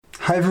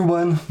Hi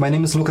everyone, my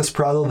name is Lucas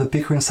Prado, the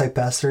Pickering Site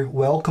Pastor.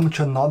 Welcome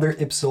to another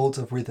episode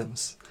of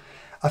Rhythms.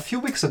 A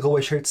few weeks ago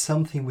I shared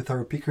something with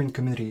our Pickering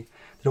community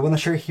that I want to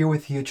share here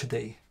with you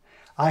today.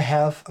 I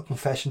have a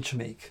confession to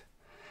make.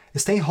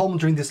 Staying home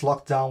during this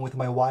lockdown with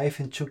my wife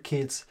and 2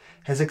 kids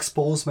has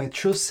exposed my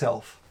true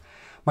self.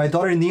 My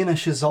daughter Nina,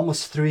 she's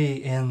almost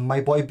 3, and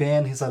my boy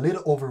Ben, he's a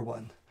little over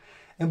 1.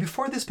 And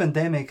before this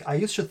pandemic, I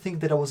used to think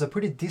that I was a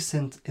pretty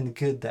decent and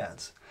good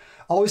dad.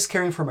 Always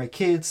caring for my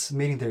kids,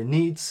 meeting their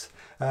needs,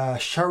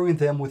 showering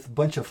them with a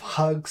bunch of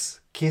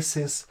hugs,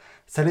 kisses,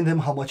 telling them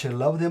how much I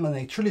love them, and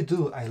I truly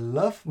do. I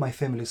love my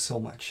family so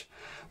much.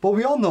 But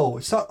we all know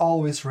it's not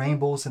always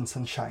rainbows and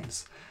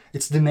sunshines.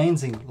 It's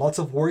demanding, lots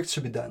of work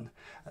to be done,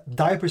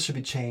 diapers to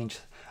be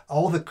changed,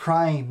 all the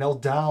crying,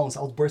 meltdowns,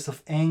 outbursts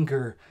of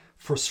anger,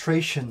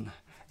 frustration,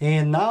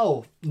 and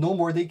now no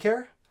more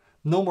daycare,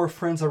 no more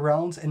friends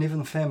around, and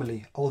even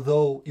family,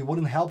 although it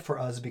wouldn't help for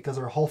us because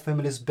our whole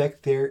family is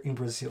back there in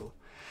Brazil.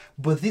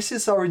 But this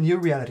is our new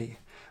reality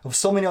of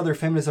so many other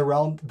families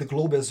around the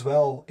globe as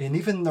well, and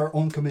even in our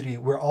own community.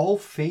 We're all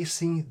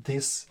facing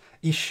this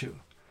issue.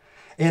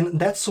 And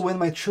that's when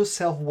my true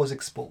self was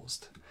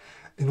exposed.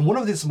 In one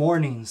of these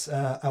mornings,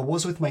 I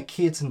was with my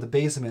kids in the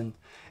basement,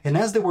 and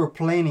as they were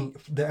playing,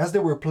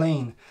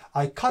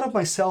 I caught up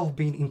myself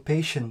being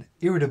impatient,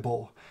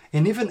 irritable,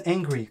 and even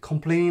angry,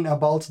 complaining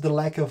about the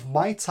lack of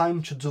my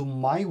time to do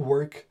my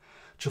work,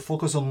 to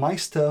focus on my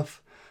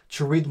stuff,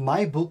 to read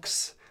my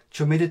books,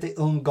 to meditate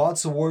on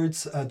God's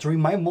words during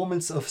my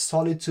moments of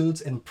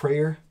solitude and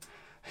prayer.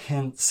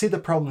 And see the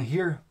problem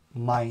here?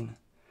 Mine.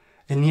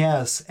 And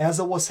yes, as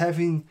I was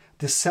having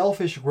these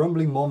selfish,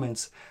 grumbling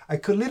moments, I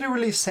could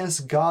literally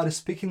sense God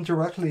speaking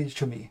directly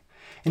to me.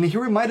 And he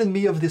reminded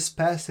me of this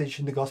passage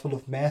in the Gospel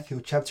of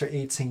Matthew, chapter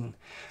 18,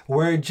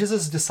 where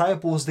Jesus'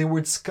 disciples, they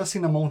were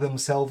discussing among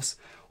themselves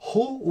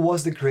who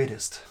was the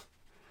greatest.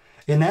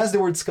 And as they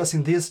were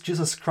discussing this,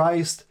 Jesus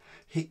Christ,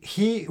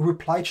 he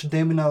replied to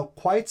them in a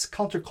quite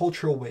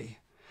countercultural way.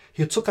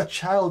 He took a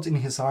child in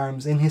his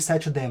arms and he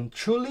said to them,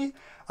 "Truly,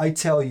 I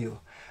tell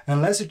you,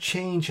 unless you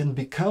change and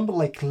become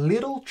like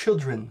little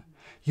children,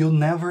 you'll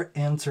never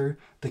enter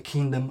the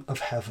kingdom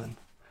of heaven."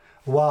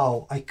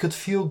 Wow, I could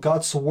feel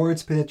God's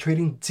words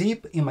penetrating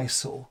deep in my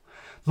soul.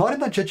 Not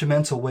in a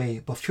judgmental way,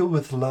 but filled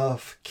with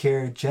love,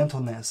 care,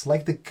 gentleness,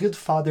 like the good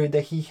father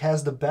that he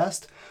has the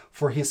best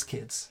for his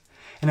kids.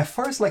 And at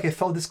first, I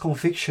felt this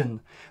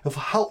conviction of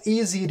how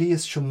easy it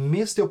is to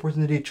miss the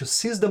opportunity to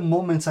seize the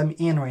moments I'm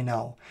in right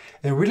now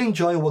and really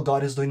enjoy what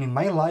God is doing in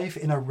my life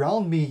and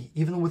around me,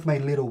 even with my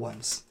little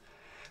ones.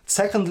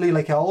 Secondly,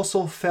 I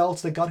also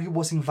felt that God, he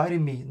was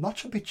inviting me not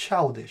to be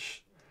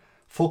childish,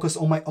 focus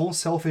on my own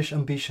selfish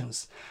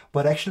ambitions,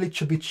 but actually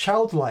to be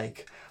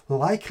childlike,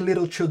 like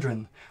little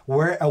children,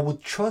 where I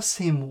would trust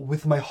him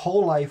with my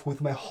whole life,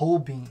 with my whole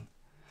being.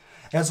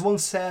 As one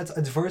said,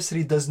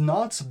 adversity does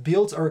not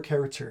build our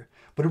character,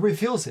 but it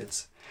reveals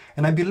it.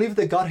 And I believe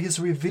that God is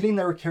revealing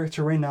our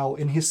character right now,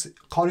 and he's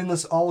calling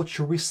us all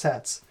to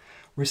reset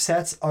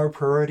our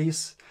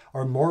priorities,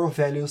 our moral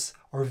values,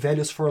 our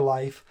values for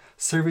life,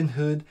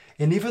 servanthood,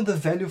 and even the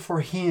value for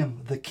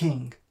him, the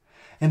King.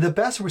 And the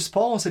best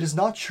response is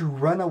not to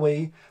run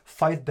away,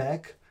 fight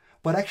back,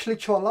 but actually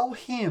to allow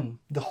him,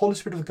 the Holy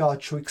Spirit of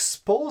God, to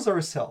expose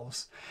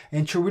ourselves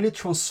and to really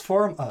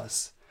transform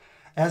us.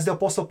 As the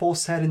Apostle Paul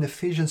said in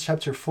Ephesians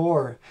chapter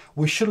 4,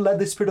 we should let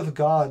the Spirit of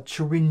God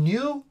to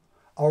renew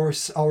our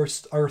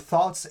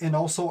thoughts and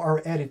also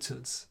our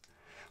attitudes.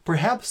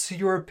 Perhaps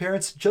you're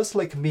parents just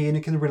like me and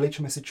you can relate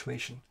to my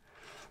situation.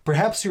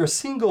 Perhaps you're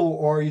single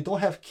or you don't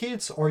have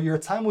kids or your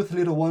time with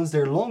little ones,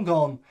 they're long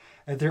gone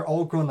and they're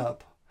all grown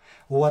up.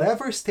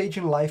 Whatever stage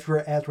in life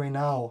you're at right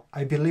now,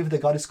 I believe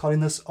that God is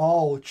calling us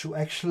all to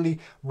actually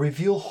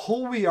reveal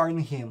who we are in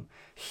him,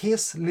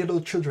 his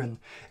little children,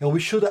 and we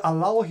should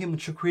allow him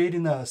to create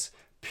in us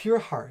pure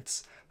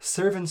hearts,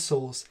 servant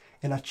souls,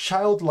 and a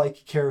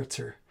childlike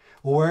character,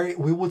 where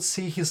we would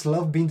see his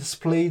love being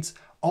displayed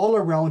all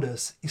around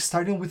us,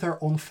 starting with our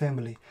own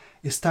family,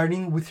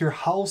 starting with your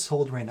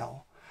household right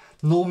now.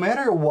 No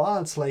matter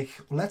what,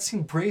 let's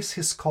embrace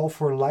his call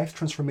for life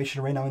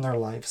transformation right now in our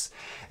lives.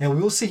 And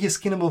we will see his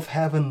kingdom of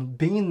heaven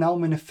being now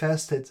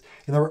manifested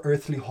in our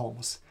earthly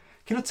homes.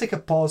 Can you take a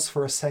pause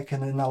for a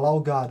second and allow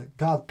God,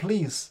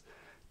 please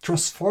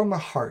transform my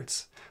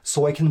heart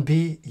so I can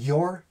be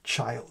your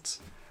child.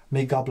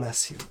 May God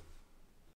bless you.